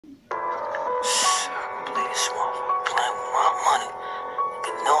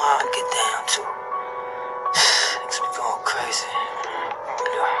how I get down to. Niggas be going crazy.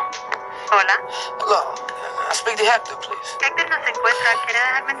 Hola. Hello. I speak to Hector, please. Hector no se encuentra. ¿Quiere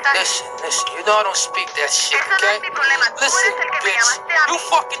dejar mensaje? Listen. You know I don't speak that shit, Eso no okay? es mi problema. Tú Listen, eres el que me bitch. llamaste a You mí.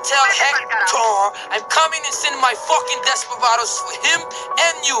 fucking tell Vete pa'l carajo. Hector I'm coming and sending my fucking Desperados for him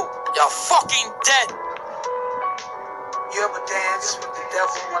and you. Y'all fucking dead. You ever dance with the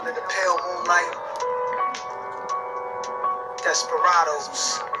devil under the pale moonlight?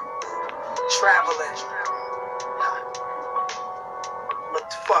 Desperados, traveling. What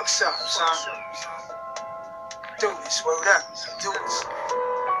the fuck's up, son? Do this, word up, do this.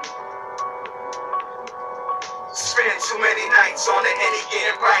 Spend too many nights on the Henny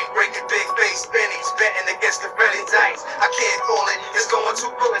getting right, breaking big face bennies, betting against the friendly dice. I can't call it, it's going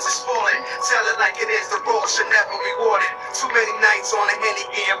too good, it's falling. Tell it like it is, the road should never reward it. Too many nights on the Henny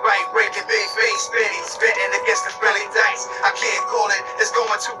getting right, breaking big face bennies, betting against the friendly dice. I can't call it, it's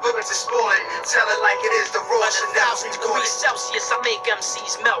going too good, it's falling. Tell it like it is, the road should never reward it. Celsius, I make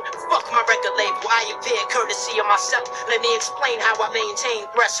MCs melt. Fuck my record label, I appear courtesy of myself. Let me explain how I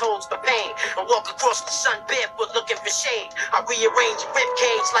maintain thresholds for pain. I walk across the sun barefoot looking for shade. I rearrange your rib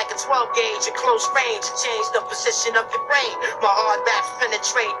cage like a 12 gauge at close range to change the position of your brain. My hard raps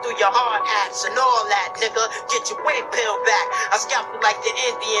penetrate through your hard hats and all that, nigga. Get your wig peeled back. I scalp you like the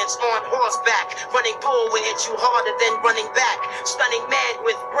Indians on horseback. Running bull will hit you harder than running back. Stunning man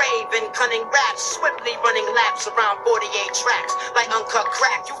with brave and cunning raps. Swiftly running laps around 48 tracks. Like uncut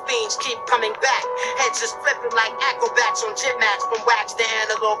crack, you fiends keep coming back. Heads is flipping like acrobats on gym mats. From wax to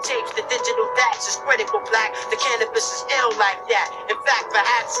analog tapes, the digital fax is critical black. The cannabis is ill like that. In fact,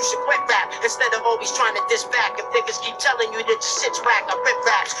 perhaps you should quit rap instead of always trying to diss back. If niggas keep telling you that your shit's whack, I rip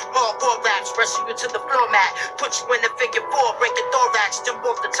raps, hardcore raps, wrestle you to the floor mat, put you in the figure four, break a thorax, jump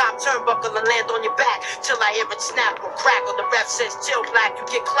off the top turnbuckle and land on your back till I hear it snap or crack. Or the ref says chill black, you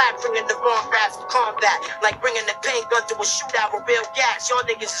get clapped, bringing the wrong raps to combat, like bringing the paint gun to a shootout with real gas. Y'all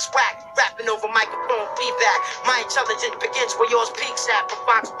niggas is whack, rapping over microphone feedback. My intelligence begins where yours peaks at. From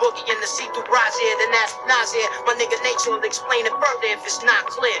Fox Boogie and the see-through brazier, then that's nausea. My nigga nature will explain it further if it's not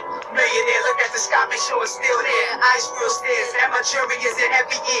clear. Millionaire, look at the sky, make sure it's still there. Ice real stairs, and my jury is in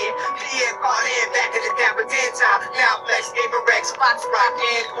every year. Pierre Carlin, back in the dapper den time. Now flex, Gamer Rex, Fox Rock,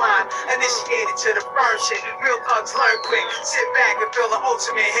 and climb. Initiated to the firm shit. Real thugs learn quick. Sit back and feel the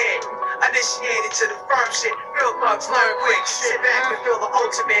ultimate hit. Initiated to the firm shit. Real thugs learn quick. Sit back and feel the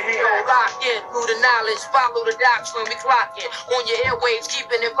ultimate hit. Yo, lock in through the knowledge, follow the doctrine, we clocking. On your airwaves,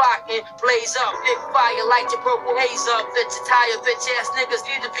 keeping it rocking. Blaze up, big fire, light your purple haze up. Fit your tire, bitch ass niggas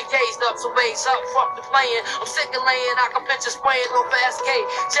need to be gazed up. So raise up, fuck the playing. I'm sick of laying, I can picture spraying on fast K.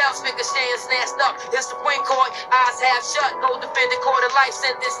 Jail speaker staying snatched up. It's the Supreme Court, eyes half shut. No defendant court of life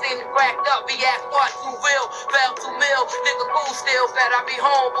sentence, thing cracked up. Be act what? Who will? Fell 2 mil. Nigga cool still fat, I be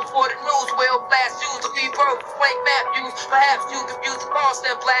home before the news will. Blast shoes to be birth, swank map use. Perhaps you confuse the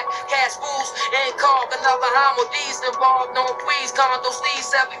constant black. Cash rules and carve another homo D's involved. Don't freeze, condos, leave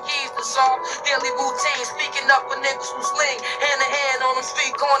 7 keys to solve. Daily routine, speaking up for niggas who sling. Hand to hand on them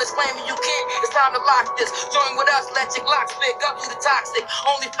street corners, claiming you can't. It's time to lock this. Join with us, let your Glocks pick up you the toxic.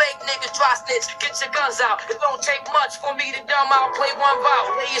 Only fake niggas try snitch. Get your guns out. It don't take much for me to dumb out. Play one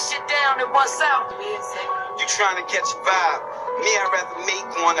bout, lay your shit down and run south. You trying to catch a vibe? Me, I'd rather make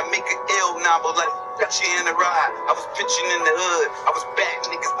one. I make an ill novel like touch you in the ride. I was pitching in the hood. I was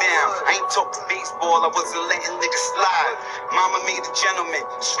batting niggas down. I ain't talking baseball. I wasn't letting niggas slide. Mama made a gentleman.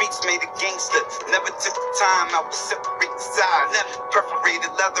 Streets made a gangster. Never took the time. I would separate the side. Never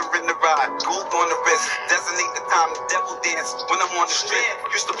perforated leather in the ride. Gold on the wrist. Designate the time to devil dance when I'm on the strip.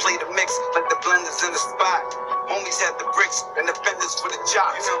 Used to play the mix like the blenders in the spot. Homies had the bricks and the fenders for the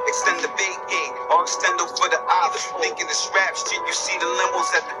chops. Extend the big gate or extendo for the ops. Thinking it's rap shit, you see the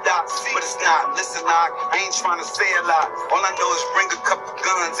limos at the docks. But it's not, listen, I ain't trying to say a lot. All I know is bring a couple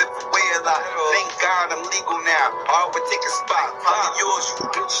guns if I wear a lot. Thank God I'm legal now. I would take a spot. Probably yours, you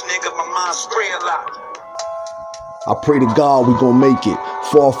bitch nigga, my mind spray a lot. I pray to God we gon' make it.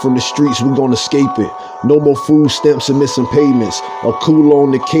 Far from the streets, we gon' escape it. No more food stamps and missing payments. A cool on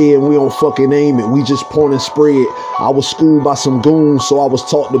the K and we don't fucking aim it. We just point and spread. I was schooled by some goons, so I was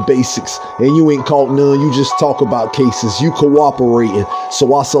taught the basics. And you ain't caught none, you just talk about cases. You cooperating, so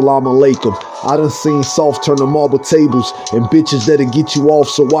assalamu alaikum. I done seen soft turn to marble tables and bitches that'll get you off.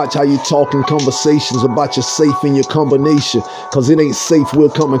 So watch how you talking conversations about your safe and your combination. Cause it ain't safe, we'll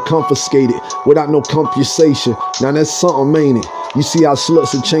come and confiscate it without no compensation. Now that's something, ain't it? You see how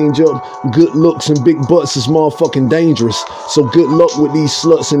sluts will change up? Good looks and big butts is motherfucking dangerous. So good luck with these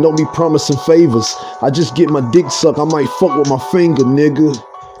sluts and don't be promising favors. I just get my dick sucked, I might fuck with my finger, nigga.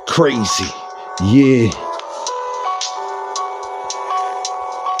 Crazy, yeah.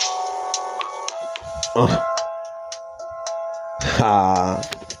 Ha.